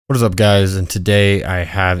What is up, guys? And today I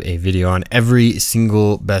have a video on every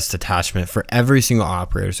single best attachment for every single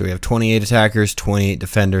operator. So we have 28 attackers, 28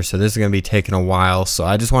 defenders. So this is going to be taking a while. So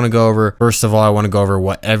I just want to go over, first of all, I want to go over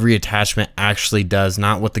what every attachment actually does,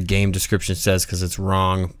 not what the game description says, because it's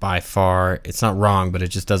wrong by far. It's not wrong, but it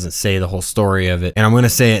just doesn't say the whole story of it. And I'm going to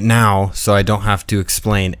say it now so I don't have to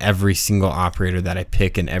explain every single operator that I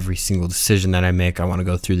pick and every single decision that I make. I want to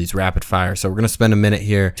go through these rapid fire. So we're going to spend a minute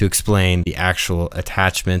here to explain the actual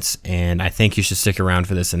attachments. And I think you should stick around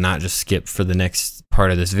for this and not just skip for the next part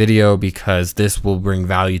of this video, because this will bring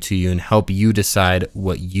value to you and help you decide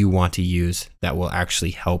what you want to use that will actually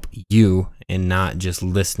help you and not just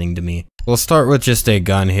listening to me. We'll start with just a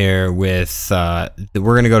gun here with, we're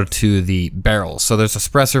going to go to the barrels. So there's a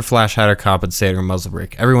suppressor, flash hider, compensator, muzzle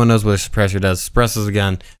brake. Everyone knows what a suppressor does. Suppresses a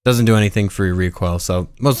gun, doesn't do anything for your recoil. So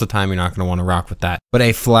most of the time you're not going to want to rock with that. But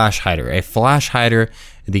a flash hider,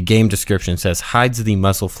 the game description says hides the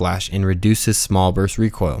muzzle flash and reduces small burst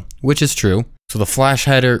recoil, which is true. So the flash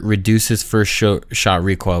hider reduces first shot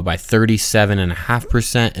recoil by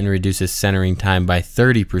 37.5% and reduces centering time by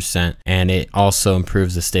 30%, and it also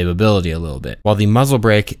improves the stability a little bit. While the muzzle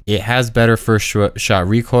brake, it has better first shot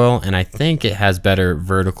recoil, and I think it has better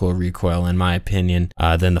vertical recoil in my opinion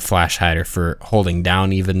than the flash hider for holding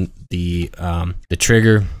down even the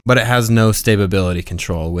trigger, but it has no stability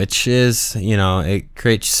control, which is, you know, it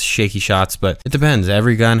creates shaky shots, but it depends.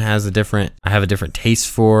 Every gun has I have a different taste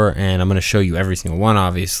for, and I'm going to show you every single one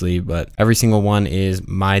obviously, but every single one is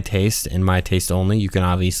my taste and my taste only. You can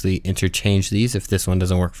obviously interchange these. If this one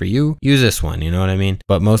doesn't work for you, use this one, you know what I mean?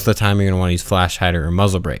 But most of the time you're going to want to use flash hider or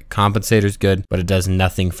muzzle brake. Compensator is good, but it does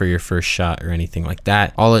nothing for your first shot or anything like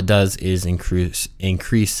that. All it does is increase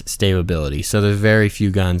stability. So there's very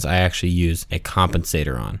few guns I actually use a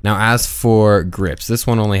compensator on. Now, as for grips, this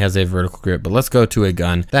one only has a vertical grip, but let's go to a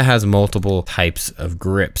gun that has multiple types of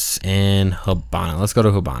grips. And Habana, let's go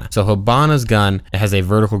to Habana. So Habana's gun, it has a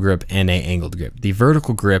vertical grip and a angled grip. The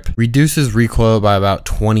vertical grip reduces recoil by about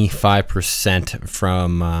 25%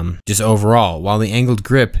 from just overall, while the angled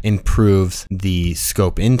grip improves the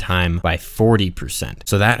scope in time by 40%.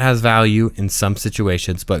 So that has value in some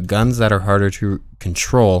situations, but guns that are harder to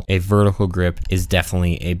control, a vertical grip is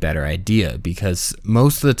definitely a better idea, because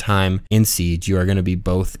most of the time in Siege you are going to be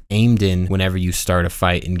both aimed in whenever you start a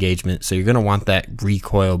fight engagement, so you're going to want that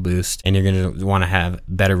recoil boost and you're going to want to have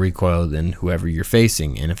better recoil than whoever you're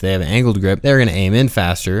facing. And if they have an angled grip, they're going to aim in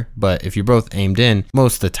faster, but if you're both aimed in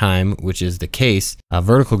most of the time, which is the case, a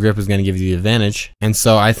vertical grip is going to give you the advantage. And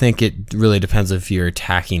so I think it really depends if you're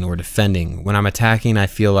attacking or defending. When I'm attacking, I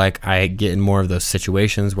feel like I get in more of those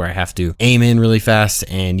situations where I have to aim in really fast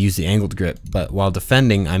and use the angled grip, but while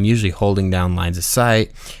defending, I'm usually holding down lines of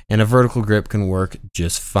sight, and a vertical grip can work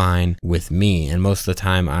just fine with me. And most of the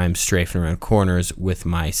time I'm strafing around corners with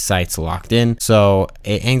my sights locked in, so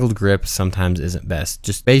an angled grip sometimes isn't best.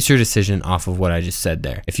 Just base your decision off of what I just said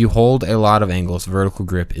there. If you hold a lot of angles, vertical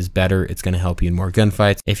grip is better. It's going to help you in more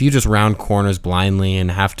gunfights. If you just round corners blindly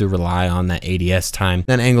and have to rely on that ADS time,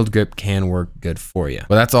 then angled grip can work good for you.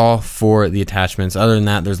 But that's all for the attachments. Other than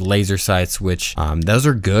that, there's laser sights, which those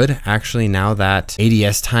are good actually now that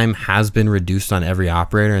ADS time has been reduced on every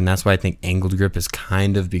operator, and that's why I think angled grip is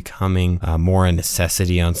kind of becoming more a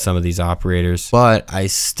necessity on some of these operators. But I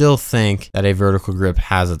still think that a vertical grip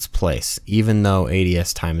has its place. Even though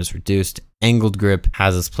ADS time is reduced, angled grip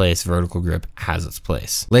has its place, vertical grip has its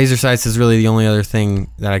place. Laser sights is really the only other thing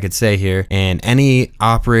that I could say here, and any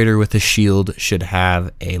operator with a shield should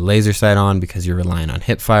have a laser sight on because you're relying on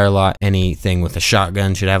hip fire a lot. Anything with a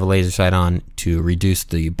shotgun should have a laser sight on to reduce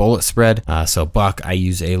the bullet spread. So Buck, I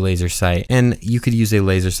use a laser sight, and you could use a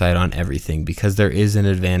laser sight on everything because there is an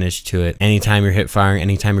advantage to it. Anytime you're hip firing,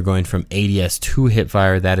 anytime you're going from ADS to hip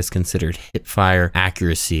fire, that is considered hip fire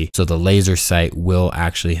accuracy. So the laser sight will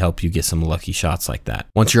actually help you get some lucky shots like that.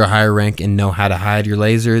 Once you're a higher rank and know how to hide your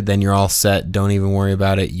laser, then you're all set. Don't even worry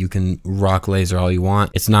about it. You can rock laser all you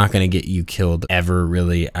want. It's not going to get you killed ever,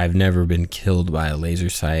 really. I've never been killed by a laser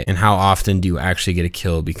sight. And how often do you actually get a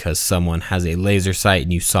kill because someone has a laser sight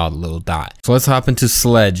and you saw the little dot? So let's hop into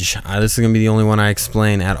Sledge. This is going to be the only one I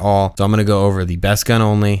explain at all. So I'm going to go over the best gun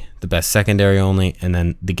only, the best secondary only, and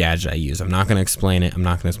then the gadget I use. I'm not going to explain it. I'm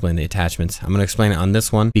not going to explain the attachments. I'm going to explain it on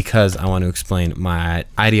this one because I want to explain my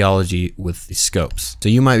ideology with the scopes. So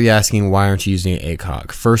you might be asking, why aren't you using an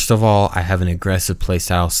ACOG? First of all, I have an aggressive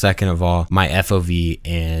playstyle. Second of all, my FOV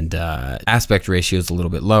and aspect ratio is a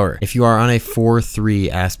little bit lower. If you are on a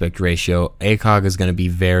 4:3 aspect ratio, ACOG is going to be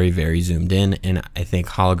very, very zoomed in, and I think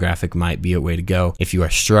holographic might be a way to go if you are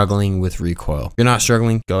struggling with recoil. If you're not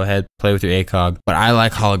struggling, go ahead, play with your ACOG, but I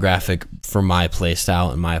like holographic holographic for my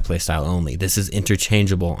playstyle and my playstyle only. This is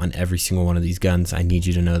interchangeable on every single one of these guns. I need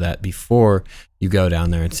you to know that before you go down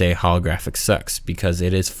there and say holographic sucks, because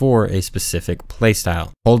it is for a specific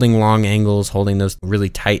playstyle. Holding long angles, holding those really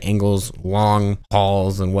tight angles, long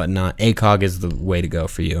hauls and whatnot, ACOG is the way to go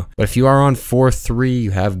for you. But if you are on 4-3, you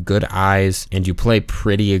have good eyes, and you play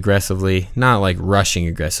pretty aggressively, not like rushing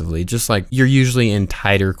aggressively, just like you're usually in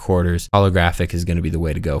tighter quarters, holographic is going to be the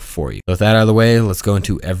way to go for you. So with that out of the way, let's go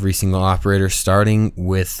into every single operator, starting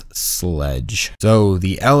with Sledge. So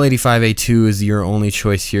the L85A2 is your only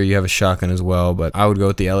choice here. You have a shotgun as well, but I would go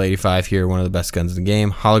with the L85 here, one of the best guns in the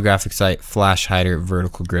game. Holographic sight, flash hider,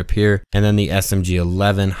 vertical grip here, and then the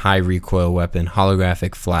SMG-11 high recoil weapon,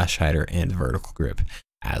 holographic, flash hider, and vertical grip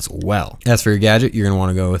as well. As for your gadget, you're going to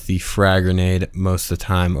want to go with the frag grenade most of the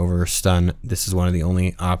time over stun. This is one of the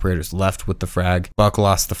only operators left with the frag. Buck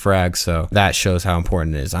lost the frag, so that shows how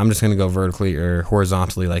important it is. I'm just going to go vertically or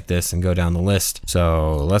horizontally like this and go down the list.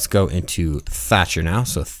 So let's go into Thatcher now.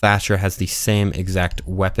 So Thatcher has the same exact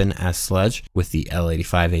weapon as Sledge with the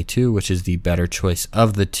L85A2, which is the better choice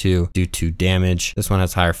of the two due to damage. This one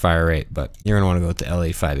has higher fire rate, but you're going to want to go with the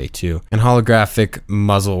L85A2. And holographic,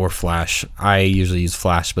 muzzle, or flash. I usually use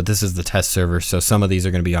flash, but this is the test server, so some of these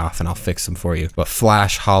are going to be off and I'll fix them for you. But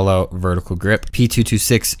flash, hollow, vertical grip.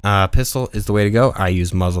 P226 pistol is the way to go. I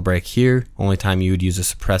use muzzle brake here. Only time you would use a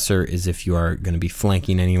suppressor is if you are going to be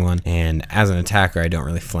flanking anyone, and as an attacker I don't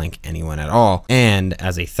really flank anyone at all. And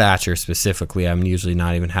as a Thatcher specifically, I'm usually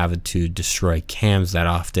not even having to destroy cams that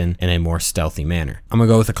often in a more stealthy manner. I'm gonna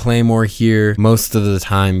go with a claymore here most of the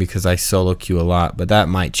time because I solo queue a lot, but that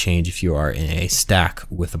might change if you are in a stack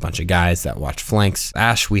with a bunch of guys that watch flanks.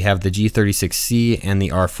 Ash, we have the G36C and the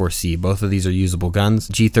R4C. Both of these are usable guns.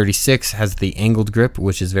 G36 has the angled grip,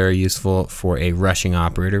 which is very useful for a rushing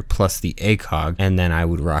operator, plus the ACOG, and then I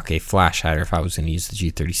would rock a flash hider if I was going to use the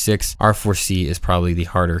G36. R4C is probably the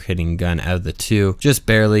harder hitting gun out of the two, just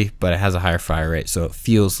barely, but it has a higher fire rate, so it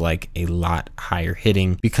feels like a lot higher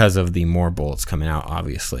hitting because of the more bullets coming out,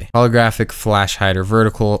 obviously. Holographic, flash hider,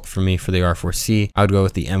 vertical for me for the R4C. I would go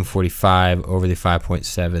with the M45 over the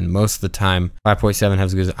 5.7 most of the time. 5.7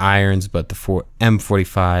 has good irons, but the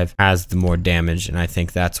M45 has the more damage, and I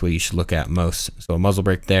think that's what you should look at most. So a muzzle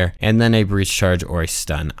brake there, and then a breach charge or a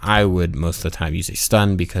stun. I would most of the time use a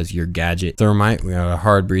stun because your gadget thermite. We have a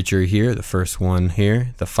hard breacher here, the first one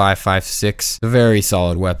here, the 5.56, a very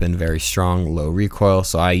solid weapon, very strong, low recoil.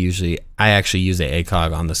 So I actually use a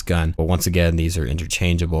ACOG on this gun, but once again, these are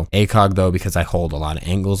interchangeable. ACOG though, because I hold a lot of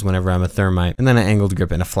angles whenever I'm a thermite, and then an angled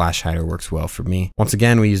grip and a flash hider works well for me. Once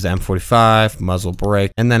again, we use the M45, muzzle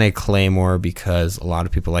brake, and then a claymore because a lot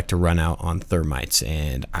of people like to run out on thermites,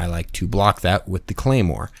 and I like to block that with the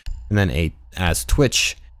claymore. And then as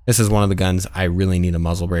Twitch, this is one of the guns I really need a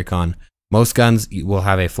muzzle brake on. Most guns will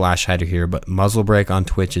have a flash hider here, but muzzle brake on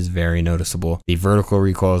Twitch is very noticeable. The vertical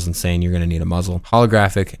recoil is insane. You're going to need a muzzle.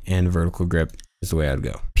 Holographic and vertical grip is the way I'd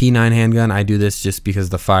go. P9 handgun, I do this just because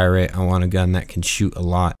the fire rate. I want a gun that can shoot a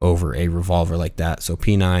lot over a revolver like that. So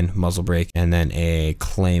P9, muzzle brake, and then a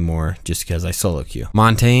claymore just because I solo queue.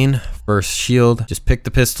 Montaigne, first shield. Just pick the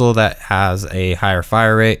pistol that has a higher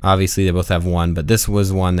fire rate. Obviously, they both have one, but this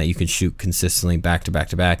was one that you could shoot consistently back to back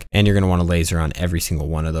to back, and you're going to want a laser on every single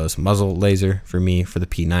one of those. Muzzle laser for me for the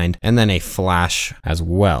P9, and then a flash as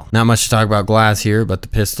well. Not much to talk about glass here, but the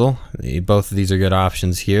pistol. Both of these are good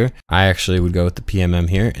options here. I actually would go with the PMM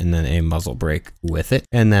here, and then a muzzle brake with it,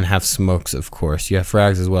 and then have smokes. Of course, you have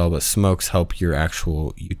frags as well, but smokes help your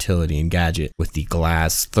actual utility and gadget with the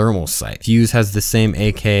glass thermal sight. Fuse has the same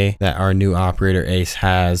AK that our new operator Ace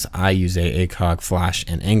has. I use a ACOG, flash,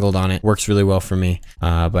 and angled on it. Works really well for me,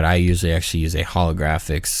 but I usually actually use a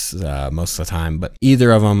holographics most of the time, but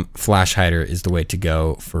either of them, flash hider is the way to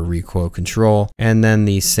go for recoil control. And then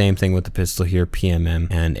the same thing with the pistol here, PMM,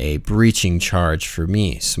 and a breaching charge for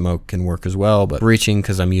me. Smoke can work as well, but breaching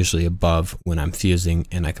because I'm usually above when I'm fusing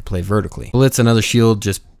and I can play vertically. Blitz, another shield,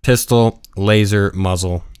 just pistol, laser,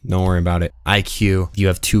 muzzle, don't worry about it. IQ, you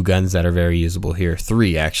have two guns that are very usable here,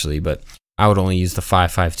 three actually, but I would only use the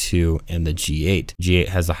 5.52 and the G8. G8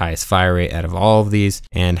 has the highest fire rate out of all of these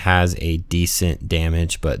and has a decent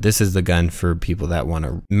damage, but this is the gun for people that want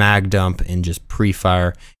to mag dump and just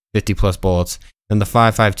pre-fire 50 plus bullets. Then the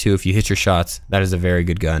 5.52, if you hit your shots, that is a very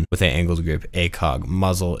good gun with an angled grip. ACOG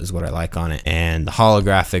muzzle is what I like on it. And the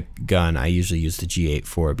holographic gun, I usually use the G8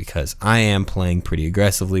 for because I am playing pretty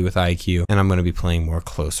aggressively with IQ, and I'm going to be playing more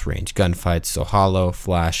close range gunfights. So hollow,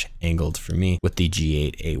 flash, angled for me with the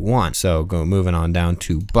G8A1. So moving on down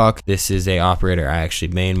to Buck. This is a operator I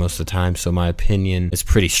actually main most of the time, so my opinion is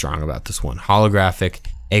pretty strong about this one. Holographic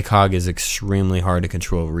ACOG is extremely hard to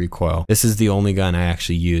control recoil. This is the only gun I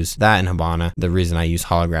actually use, that and Habana. The reason I use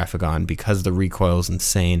holographic on, because the recoil is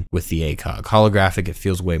insane with the ACOG. Holographic, it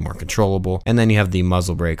feels way more controllable. And then you have the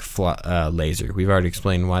muzzle brake laser. We've already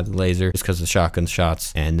explained why the laser is because of the shotgun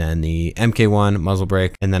shots. And then the MK1 muzzle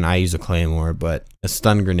brake, and then I use a Claymore, but a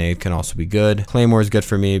stun grenade can also be good. Claymore is good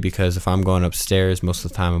for me because if I'm going upstairs, most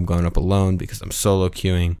of the time I'm going up alone because I'm solo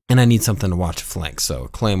queuing and I need something to watch a flank. So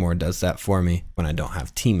Claymore does that for me when I don't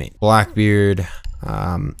have teammates. Blackbeard,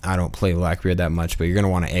 I don't play Blackbeard that much, but you're going to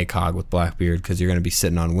want an ACOG with Blackbeard because you're going to be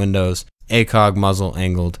sitting on windows. ACOG, muzzle,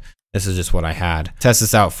 angled. This is just what I had. Test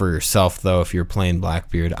this out for yourself though if you're playing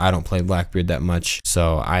Blackbeard. I don't play Blackbeard that much,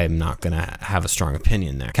 so I am not gonna have a strong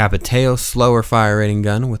opinion there. Capiteo, slower fire rating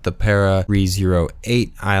gun with the Para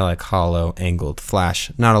Re-08. I like hollow, angled,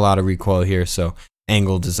 flash. Not a lot of recoil here, so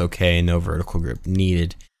angled is okay, no vertical grip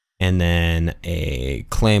needed. And then a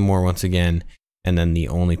Claymore once again, and then the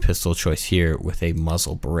only pistol choice here with a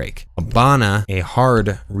muzzle brake. Habana, a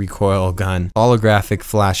hard recoil gun. Holographic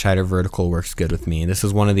flash hider vertical works good with me. This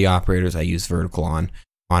is one of the operators I use vertical on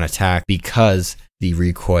attack because the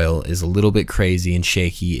recoil is a little bit crazy and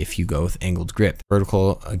shaky if you go with angled grip.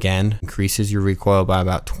 Vertical, again, increases your recoil by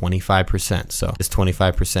about 25%. So this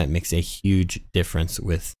 25% makes a huge difference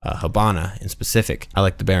with Habana in specific. I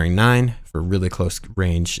like the bearing 9 for really close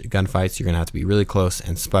range gunfights. You're gonna have to be really close,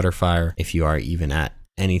 and sputter fire if you are even at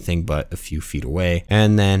anything but a few feet away.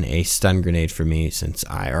 And then a stun grenade for me since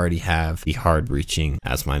I already have the hard breaching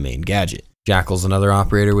as my main gadget. Jackal's another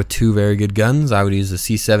operator with two very good guns. I would use the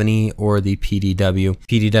C70 or the PDW.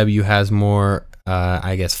 PDW has more,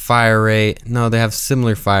 I guess, fire rate. No, they have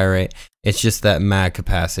similar fire rate. It's just that mag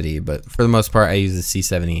capacity, but for the most part, I use the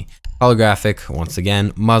C70. Holographic, once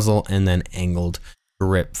again, muzzle, and then angled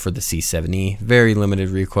grip for the C70. Very limited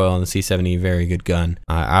recoil on the C70, very good gun.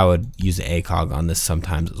 I would use the ACOG on this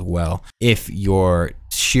sometimes as well. If your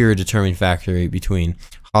sheer determining factor between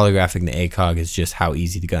holographic and the ACOG is just how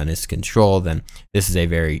easy the gun is to control, then this is a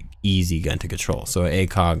very easy gun to control. So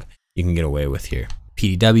ACOG you can get away with here.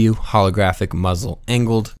 PDW, holographic, muzzle,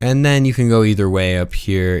 angled, and then you can go either way up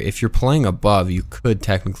here. If you're playing above, you could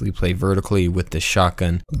technically play vertically with the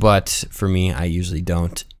shotgun, but for me, I usually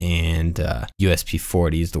don't, and USP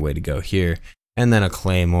 40 is the way to go here, and then a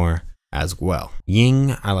Claymore as well.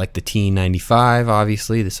 Ying, I like the T95,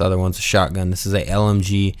 obviously. This other one's a shotgun. This is a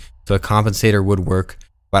LMG, so a compensator would work.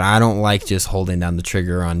 But I don't like just holding down the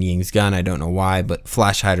trigger on Ying's gun. I don't know why, but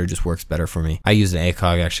flash hider just works better for me. I use an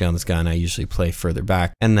ACOG actually on this gun. I usually play further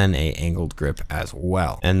back, and then a angled grip as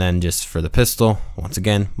well. And then just for the pistol, once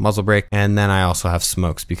again, muzzle brake. And then I also have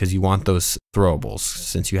smokes because you want those throwables.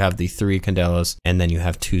 Since you have the 3 Candelas and then you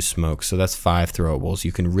have 2 smokes, so that's 5 throwables.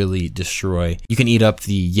 You can really destroy, you can eat up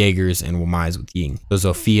the Jaegers and Wamais with Ying.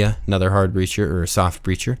 So Zofia, another hard breacher or a soft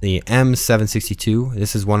breacher. The M762,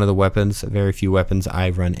 this is one of the weapons, very few weapons I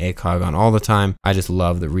run ACOG on all the time. I just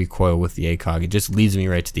love the recoil with the ACOG. It just leads me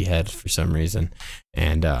right to the head for some reason.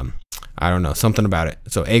 And I don't know, something about it.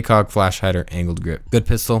 So ACOG, flash hider, angled grip. Good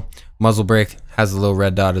pistol. Muzzle brake has a little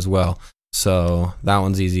red dot as well. So that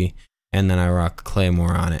one's easy. And then I rock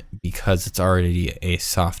Claymore on it because it's already a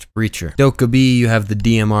soft breacher. Doka B, you have the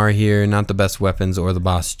DMR here, not the best weapons, or the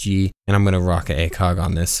Boss G. And I'm gonna rock a ACOG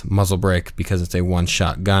on this. Muzzle brake because it's a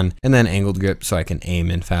one-shot gun. And then angled grip so I can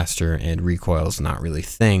aim in faster, and recoil is not really a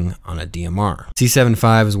thing on a DMR.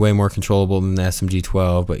 C75 is way more controllable than the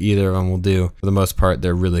SMG-12, but either of them will do. For the most part,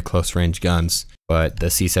 they're really close range guns. But the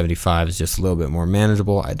C75 is just a little bit more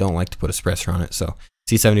manageable. I don't like to put a suppressor on it, so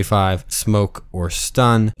C75, smoke or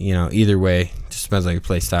stun, you know, either way, just depends on your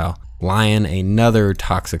play style. Lion, another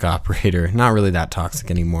toxic operator, not really that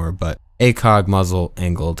toxic anymore, but ACOG, muzzle,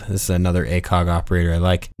 angled. This is another ACOG operator I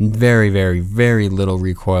like. Very, very, very little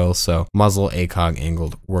recoil, so muzzle, ACOG,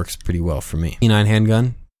 angled works pretty well for me. E9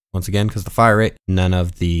 handgun, once again, because the fire rate, none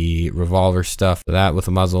of the revolver stuff, so that with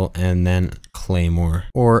a muzzle, and then Claymore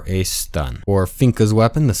or a stun. For Finka's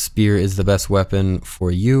weapon, the spear is the best weapon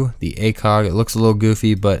for you. The ACOG, it looks a little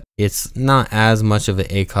goofy, but it's not as much of an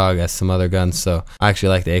ACOG as some other guns, so I actually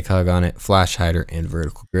like the ACOG on it. Flash hider and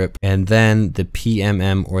vertical grip. And then the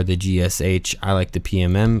PMM or the GSH, I like the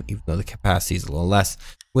PMM, even though the capacity is a little less,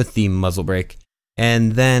 with the muzzle brake.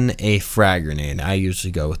 And then a frag grenade. I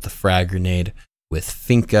usually go with the frag grenade with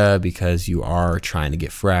Finka because you are trying to get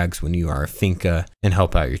frags when you are a Finka and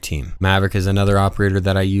help out your team. Maverick is another operator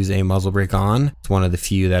that I use a muzzle brake on. It's one of the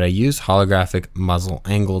few that I use. Holographic, muzzle,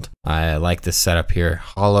 angled. I like this setup here.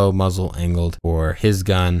 Hollow, muzzle, angled for his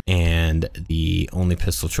gun, and the only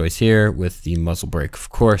pistol choice here with the muzzle brake, of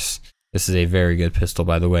course. This is a very good pistol,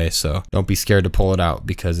 by the way, so don't be scared to pull it out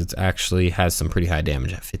because it actually has some pretty high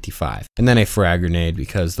damage at 55. And then a frag grenade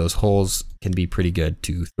because those holes can be pretty good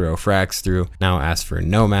to throw frags through. Now as for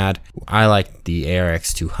Nomad, I like the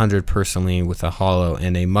ARX 200 personally with a hollow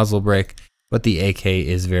and a muzzle brake, but the AK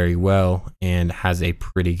is very well and has a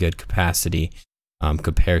pretty good capacity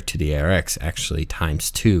compared to the ARX, actually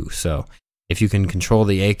 ×2. So if you can control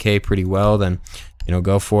the AK pretty well, then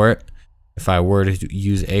go for it. If I were to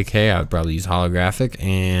use AK, I would probably use holographic,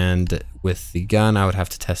 and with the gun, I would have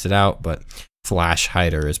to test it out, but flash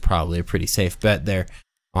hider is probably a pretty safe bet there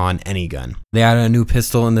on any gun. They added a new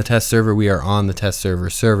pistol in the test server. We are on the test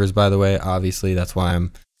servers, by the way. Obviously, that's why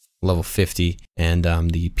I'm level 50, and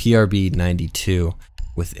the PRB 92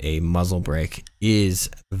 with a muzzle brake is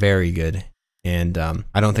very good, and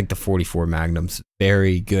I don't think the 44 Magnum's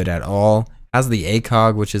very good at all. Has the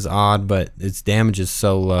ACOG, which is odd, but its damage is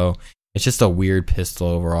so low. It's just a weird pistol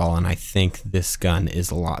overall, and I think this gun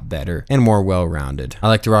is a lot better and more well-rounded. I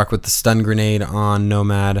like to rock with the stun grenade on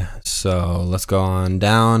Nomad, so let's go on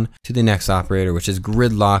down to the next operator, which is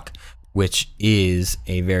Gridlock, which is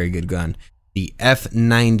a very good gun. The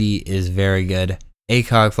F90 is very good.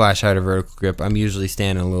 ACOG, flash hider, vertical grip. I'm usually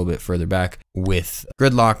standing a little bit further back with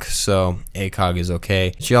Gridlock, so ACOG is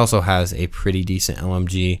okay. She also has a pretty decent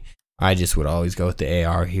LMG. I just would always go with the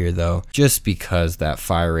AR here though, just because that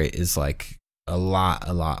fire rate is like a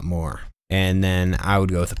lot more. And then I would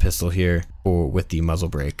go with a pistol here, or with the muzzle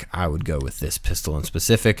brake, I would go with this pistol in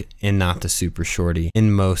specific and not the super shorty.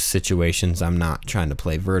 In most situations, I'm not trying to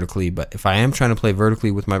play vertically, but if I am trying to play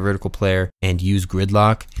vertically with my vertical player and use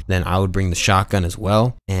Gridlock, then I would bring the shotgun as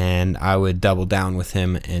well, and I would double down with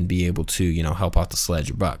him and be able to, help out the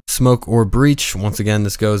sledge or buck. Smoke or breach, once again,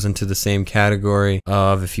 this goes into the same category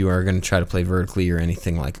of if you are going to try to play vertically or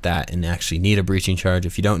anything like that and actually need a breaching charge.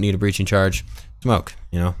 If you don't need a breaching charge, smoke,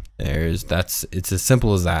 it's as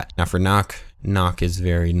simple as that. Now for knock is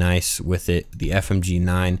very nice with it. The FMG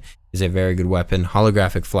 9 is a very good weapon.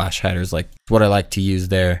 Holographic flash hider is like what I like to use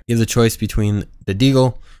there. You have the choice between the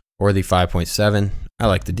Deagle or the 5.7. I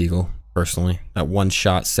like the Deagle personally. That one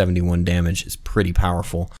shot 71 damage is pretty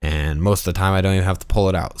powerful, and most of the time I don't even have to pull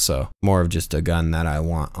it out, so more of just a gun that I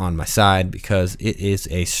want on my side because it is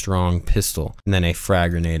a strong pistol. And then a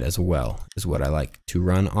frag grenade as well is what I like to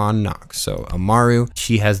run on knock. So Amaru,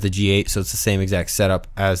 she has the G8, so it's the same exact setup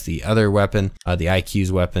as the other weapon, the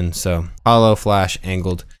IQ's weapon. So hollow, flash,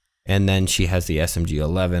 angled, and then she has the SMG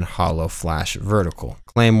 11 hollow, flash, vertical.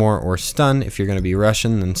 Claymore or stun, if you're going to be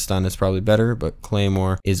Russian, then stun is probably better, but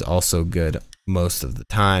Claymore is also good most of the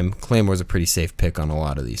time. Claymore's a pretty safe pick on a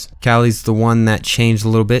lot of these. Callie's the one that changed a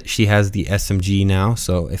little bit. She has the SMG now,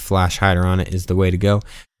 so a flash hider on it is the way to go.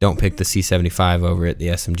 Don't pick the C75 over it. The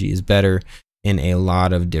SMG is better in a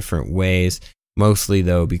lot of different ways, mostly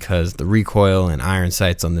though because the recoil and iron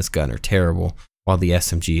sights on this gun are terrible, while the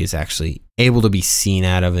SMG is actually able to be seen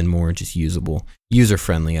out of and more just usable,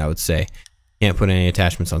 user-friendly, I would say. Can't put any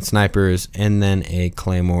attachments on snipers. And then a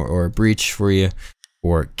Claymore or a breach for you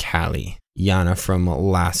for Callie. Yana from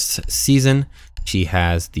last season, she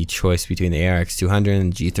has the choice between the ARX 200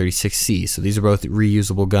 and the G36C. So these are both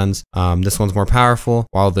reusable guns. This one's more powerful,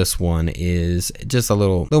 while this one is just a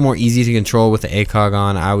little more easy to control with the ACOG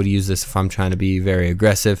on. I would use this if I'm trying to be very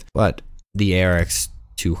aggressive, but the ARX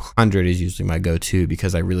 200 is usually my go-to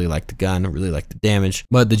because I really like the gun, I really like the damage,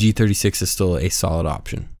 but the G36 is still a solid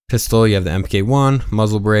option. Pistol, you have the MK1,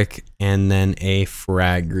 muzzle brake, and then a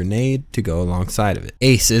frag grenade to go alongside of it.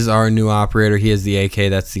 Ace is our new operator. He has the AK.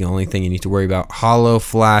 That's the only thing you need to worry about. Hollow,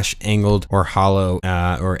 flash, angled, or hollow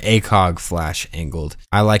or ACOG flash angled.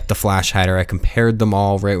 I like the flash hider. I compared them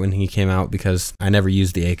all right when he came out because I never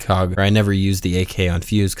used the ACOG, or I never used the AK on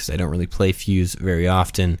Fuse because I don't really play Fuse very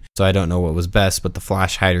often, so I don't know what was best, but the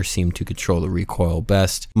flash hider seemed to control the recoil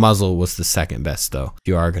best. Muzzle was the second best though, if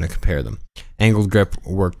you are going to compare them. Angled grip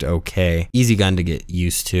worked okay. Easy gun to get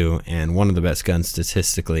used to, and one of the best guns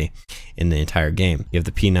statistically in the entire game. You have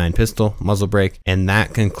the P9 pistol, muzzle brake, and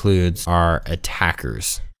that concludes our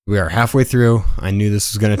attackers. We are halfway through. I knew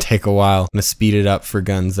this was going to take a while. I'm going to speed it up for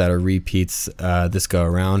guns that are repeats this go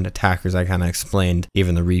around. Attackers, I kind of explained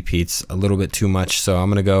even the repeats a little bit too much, so I'm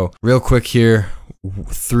going to go real quick here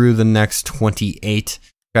through the next 28.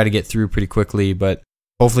 Try to get through pretty quickly, but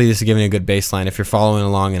hopefully this is giving you a good baseline. If you're following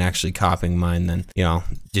along and actually copying mine, then,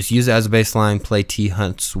 just use it as a baseline, play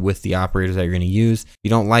T-hunts with the operators that you're going to use. If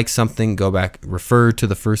you don't like something, go back, refer to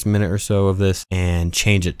the first minute or so of this, and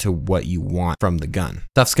change it to what you want from the gun.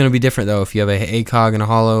 Stuff's going to be different though. If you have a ACOG and a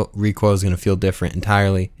hollow, recoil is going to feel different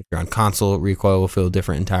entirely. If you're on console, recoil will feel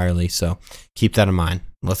different entirely, so keep that in mind.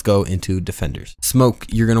 Let's go into defenders. Smoke,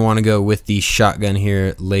 you're going to want to go with the shotgun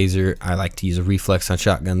here. Laser, I like to use a reflex on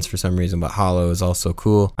shotguns for some reason, but hollow is also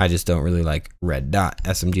cool. I just don't really like red dot.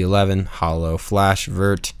 SMG 11, hollow, flash,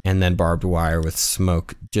 vert, and then barbed wire with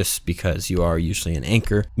smoke, just because you are usually an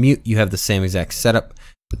anchor. Mute, you have the same exact setup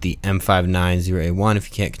with the M590A1.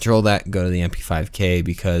 If you can't control that, go to the MP5K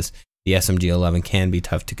because the SMG 11 can be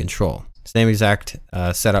tough to control. Same exact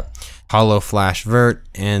setup, hollow, flash, vert,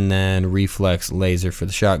 and then reflex laser for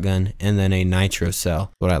the shotgun, and then a nitro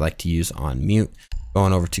cell, what I like to use on mute.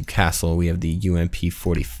 Going over to castle, we have the UMP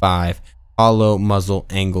 45, hollow, muzzle,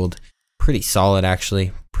 angled, pretty solid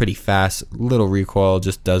actually, pretty fast, little recoil,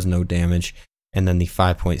 just does no damage, and then the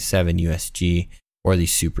 5.7 USG, or the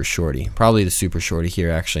super shorty. Probably the super shorty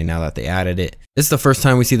here actually, now that they added it. This is the first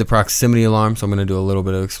time we see the proximity alarm, so I'm going to do a little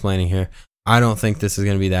bit of explaining here. I don't think this is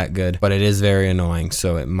going to be that good, but it is very annoying,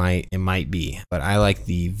 so it might be. But I like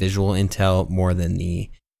the visual intel more than the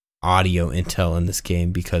audio intel in this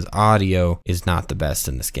game, because audio is not the best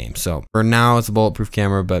in this game. So for now, it's a bulletproof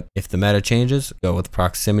camera, but if the meta changes, go with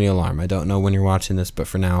proximity alarm. I don't know when you're watching this, but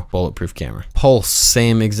for now, bulletproof camera. Pulse,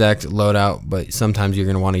 same exact loadout, but sometimes you're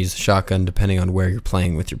going to want to use a shotgun depending on where you're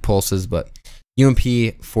playing with your pulses, but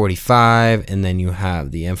UMP 45, and then you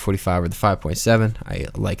have the M45 or the 5.7. I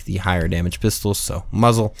like the higher damage pistols, so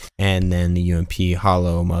muzzle, and then the UMP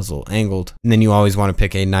hollow, muzzle, angled. And then you always want to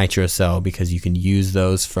pick a nitro cell because you can use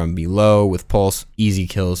those from below with pulse, easy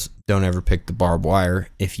kills. Don't ever pick the barbed wire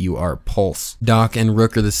if you are pulse. Doc and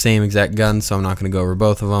Rook are the same exact gun, so I'm not going to go over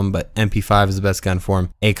both of them, but MP5 is the best gun for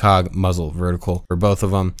them. ACOG, muzzle, vertical for both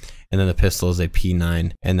of them. And then the pistol is a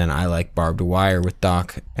P9, and then I like barbed wire with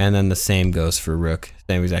Doc, and then the same goes for Rook.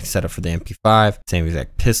 Same exact setup for the MP5, same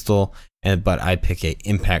exact pistol, but I pick a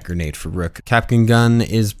impact grenade for Rook. Capcan gun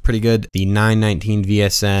is pretty good. The 919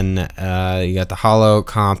 VSN, you got the hollow,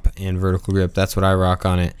 comp, and vertical grip. That's what I rock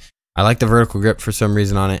on it. I like the vertical grip for some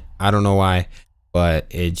reason on it. I don't know why, but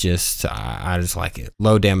it just, I just like it.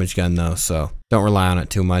 Low damage gun though, so don't rely on it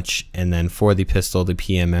too much. And then for the pistol, the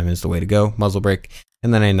PMM is the way to go. Muzzle brake.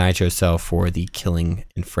 And then a nitro cell for the killing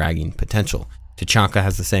and fragging potential. Tachanka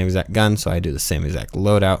has the same exact gun, so I do the same exact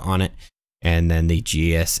loadout on it. And then the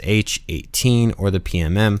GSH 18 or the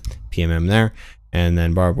PMM there. And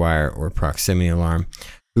then barbed wire or proximity alarm.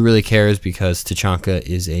 Who really cares, because Tachanka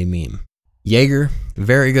is a meme. Jaeger,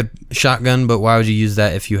 very good shotgun, but why would you use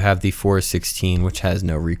that if you have the 416, which has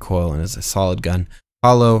no recoil and is a solid gun?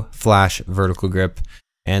 Hollow, flash, vertical grip,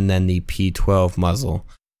 and then the P12 muzzle.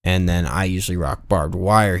 And then I usually rock barbed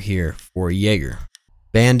wire here for Jaeger.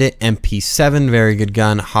 Bandit MP7, very good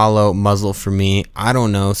gun. Hollow, muzzle for me. I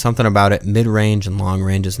don't know, something about it. Mid-range and long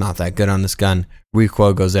range is not that good on this gun.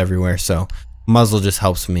 Recoil goes everywhere, so muzzle just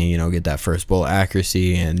helps me, you know, get that first bullet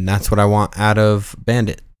accuracy, and that's what I want out of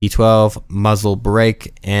Bandit. P12, muzzle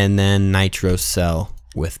brake, and then nitro cell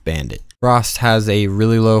with Bandit. Frost has a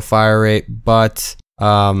really low fire rate, but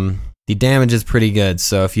the damage is pretty good,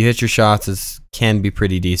 so if you hit your shots, it can be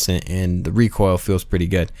pretty decent, and the recoil feels pretty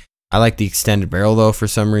good. I like the extended barrel though for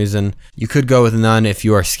some reason. You could go with none if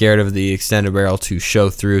you are scared of the extended barrel to show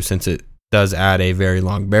through, since it does add a very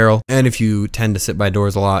long barrel. And if you tend to sit by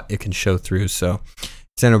doors a lot, it can show through. So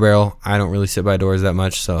extended barrel, I don't really sit by doors that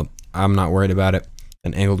much, so I'm not worried about it.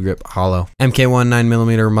 An angled grip, hollow. MK1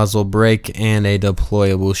 9mm muzzle brake, and a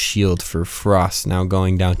deployable shield for Frost. Now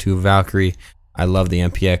going down to Valkyrie. I love the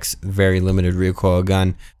MPX, very limited recoil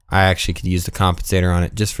gun. I actually could use the compensator on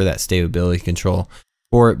it just for that stability control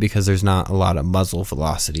for it, because there's not a lot of muzzle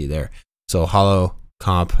velocity there. So hollow,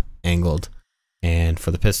 comp, angled, and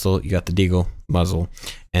for the pistol, you got the deagle, muzzle,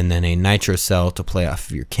 and then a nitro cell to play off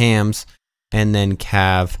of your cams, and then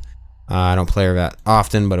cav. I don't play her that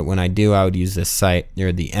often, but when I do, I would use this sight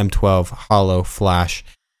near the M12, hollow, flash,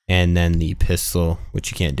 and then the pistol,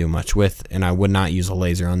 which you can't do much with, and I would not use a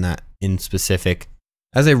laser on that in specific.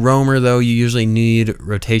 As a roamer though, you usually need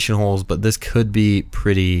rotation holes, but this could be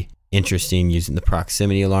pretty interesting using the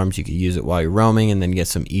proximity alarms. You could use it while you're roaming and then get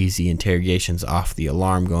some easy interrogations off the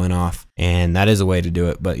alarm going off, and that is a way to do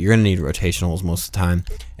it, but you're gonna need rotation holes most of the time.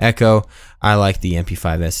 Echo, I like the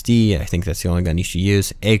MP5 SD. I think that's the only gun you should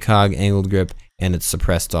use. ACOG, angled grip, and it's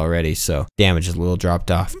suppressed already, so damage is a little dropped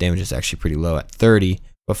off. Damage is actually pretty low at 30,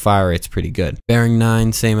 but fire rate's pretty good. Bearing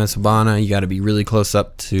 9, same as Habana. You got to be really close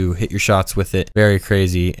up to hit your shots with it. Very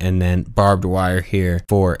crazy. And then barbed wire here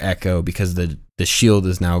for Echo, because the shield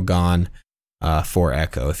is now gone for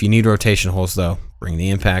Echo. If you need rotation holes though, bring the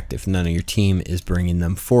impact if none of your team is bringing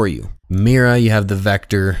them for you. Mira, you have the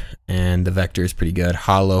Vector, and the Vector is pretty good.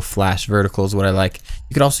 Hollow, flash, vertical is what I like.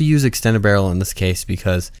 You could also use extended barrel in this case,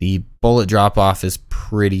 because the bullet drop off is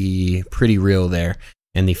pretty real there,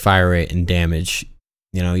 and the fire rate and damage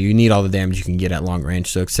you know, you need all the damage you can get at long range.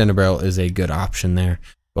 So extended barrel is a good option there,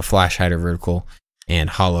 but flash hider, vertical, and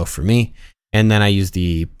hollow for me. And then I use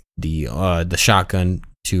the shotgun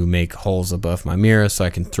to make holes above my mirror so I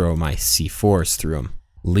can throw my C4s through them.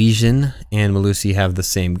 Legion and Melusi have the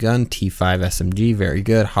same gun, T5 SMG, very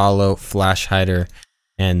good. Hollow, flash hider,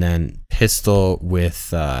 and then pistol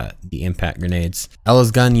with the impact grenades.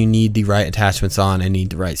 Ella's gun, you need the right attachments on and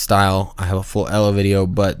need the right style. I have a full Ella video,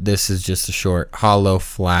 but this is just a short hollow,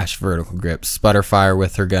 flash, vertical grip. Sputter fire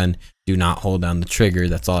with her gun. Do not hold down the trigger.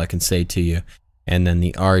 That's all I can say to you. And then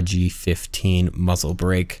the RG15 muzzle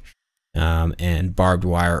brake, and barbed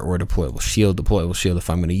wire or deployable shield. Deployable shield if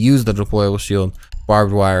I'm going to use the deployable shield.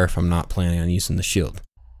 Barbed wire if I'm not planning on using the shield.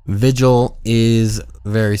 Vigil is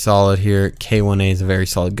very solid here. K1A is a very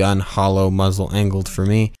solid gun. Hollow, muzzle angled for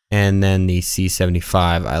me. And then the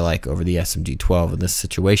C75 I like over the SMG-12 in this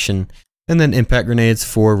situation. And then impact grenades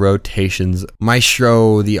for rotations.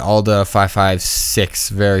 Maestro, the Alda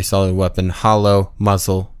 5.56, very solid weapon. Hollow,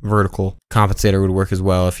 muzzle, vertical. Compensator would work as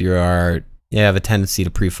well if you have a tendency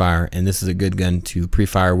to pre-fire, and this is a good gun to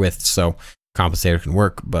pre-fire with, so compensator can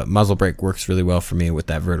work. But muzzle brake works really well for me with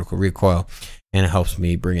that vertical recoil, and it helps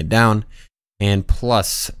me bring it down. And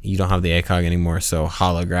plus, you don't have the ACOG anymore, so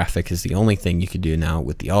holographic is the only thing you could do now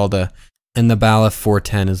with the Alda. And the Balif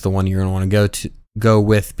 410 is the one you're gonna want to go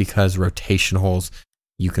with because rotation holes.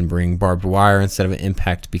 You can bring barbed wire instead of an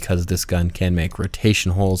impact because this gun can make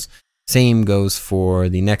rotation holes. Same goes for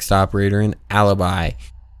the next operator in Alibi,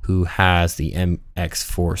 who has the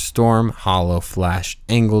MX4 Storm. Hollow, flash,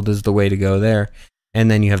 angled is the way to go there.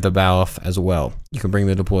 And then you have the Balif as well. You can bring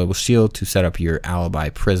the deployable shield to set up your Alibi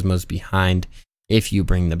prismas behind if you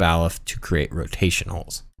bring the Balif to create rotation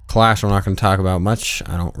holes. Clash I'm not going to talk about much.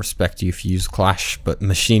 I don't respect you if you use Clash, but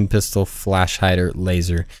machine pistol, flash hider,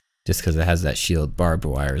 laser, just because it has that shield, barbed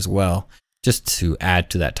wire as well, just to add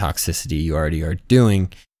to that toxicity you already are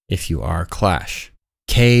doing if you are Clash.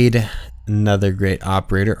 Cade, another great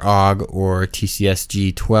operator. AUG or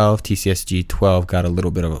TCSG-12. TCSG-12 got a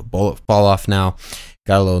little bit of a bullet fall off now,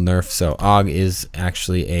 got a little nerf, so AUG is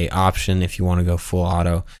actually a option if you want to go full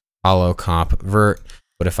auto, hollow, comp, vert.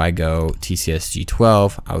 But if I go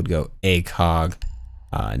TCSG-12, I would go ACOG,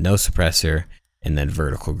 no suppressor, and then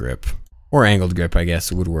vertical grip. Or angled grip, I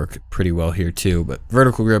guess, would work pretty well here too. But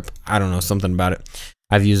vertical grip, I don't know, something about it.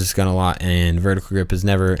 I've used this gun a lot, and vertical grip is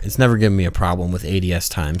never given me a problem with ADS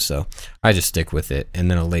time, so I just stick with it.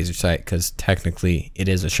 And then a laser sight, because technically it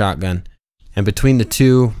is a shotgun. And between the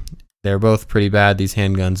two, they're both pretty bad, these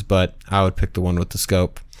handguns, but I would pick the one with the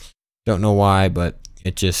scope. Don't know why, but I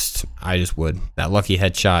just would. That lucky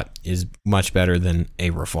headshot is much better than a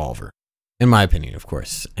revolver, in my opinion, of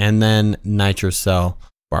course. And then nitro cell,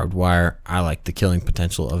 barbed wire. I like the killing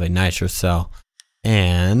potential of a nitro cell.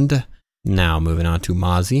 And now moving on to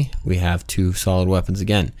Mozzie, we have two solid weapons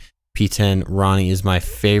again. P10 Ronnie is my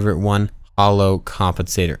favorite one. Hollow,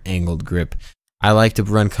 compensator, angled grip. I like to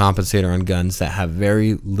run compensator on guns that have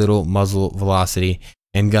very little muzzle velocity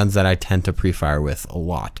and guns that I tend to pre-fire with a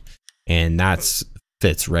lot. And that's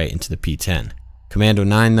fits right into the P10. Commando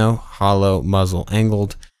 9 though, hollow, muzzle,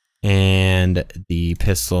 angled, and the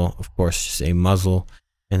pistol, of course, just a muzzle.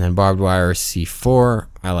 And then barbed wire C4.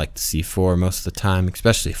 I like the C4 most of the time,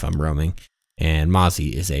 especially if I'm roaming. And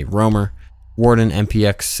Mozzie is a roamer. Warden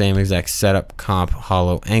MPX, same exact setup, comp,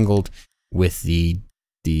 hollow, angled, with the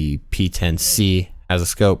P10C has a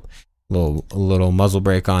scope, a little muzzle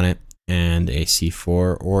brake on it, and a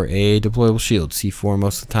C4 or a deployable shield. C4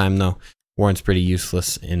 most of the time though. Warren's pretty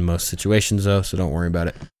useless in most situations though, so don't worry about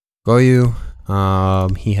it. Goyu,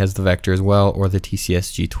 he has the Vector as well, or the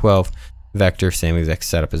TCSG-12. Vector, same exact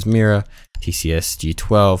setup as Mira.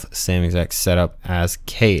 TCSG-12, same exact setup as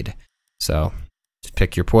Cade. So just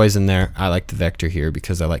pick your poison there. I like the Vector here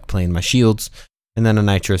because I like playing my shields. And then a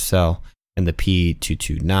nitro cell and the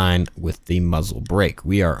P229 with the muzzle brake.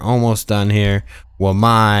 We are almost done here. Well,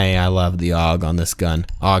 I love the AUG on this gun.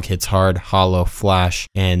 AUG hits hard, hollow, flash,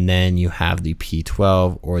 and then you have the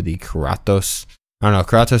P12 or the Kratos. I don't know,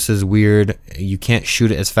 Kratos is weird. You can't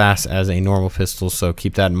shoot it as fast as a normal pistol, so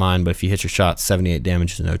keep that in mind. But if you hit your shot, 78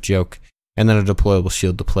 damage is no joke. And then a deployable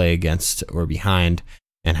shield to play against or behind,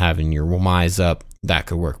 and having your Wamais up, that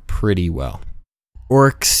could work pretty well.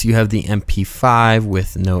 Orcs, you have the MP5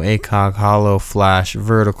 with no ACOG, hollow, flash,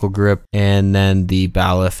 vertical grip, and then the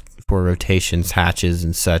Balif for rotations, hatches,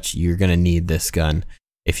 and such. You're going to need this gun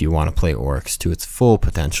if you want to play Orcs to its full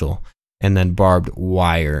potential. And then barbed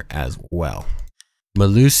wire as well.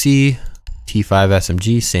 Melusi, T5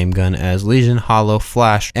 SMG, same gun as Legion, hollow,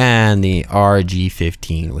 flash, and the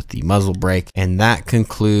RG15 with the muzzle brake. And that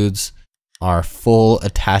concludes our full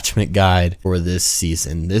attachment guide for this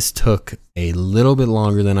season. This took a little bit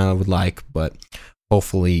longer than I would like, but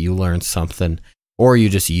hopefully you learned something, or you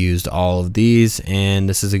just used all of these and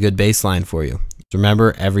this is a good baseline for you.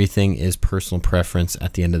 Remember, everything is personal preference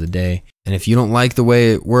at the end of the day. And if you don't like the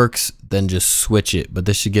way it works, then just switch it. But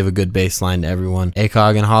this should give a good baseline to everyone.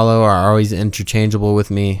 ACOG and Holo are always interchangeable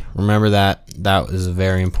with me. Remember that. That is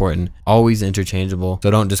very important. Always interchangeable.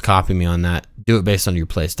 So don't just copy me on that. Do it based on your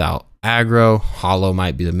play style. Aggro, Holo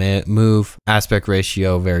might be the move. Aspect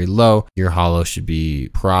ratio, very low. Your Holo should be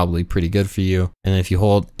probably pretty good for you. And if you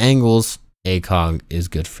hold angles, ACOG is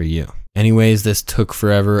good for you. Anyways, this took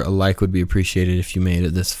forever. A like would be appreciated if you made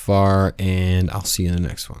it this far, and I'll see you in the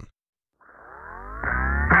next one.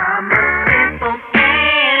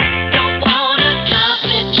 Don't want a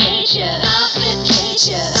complication.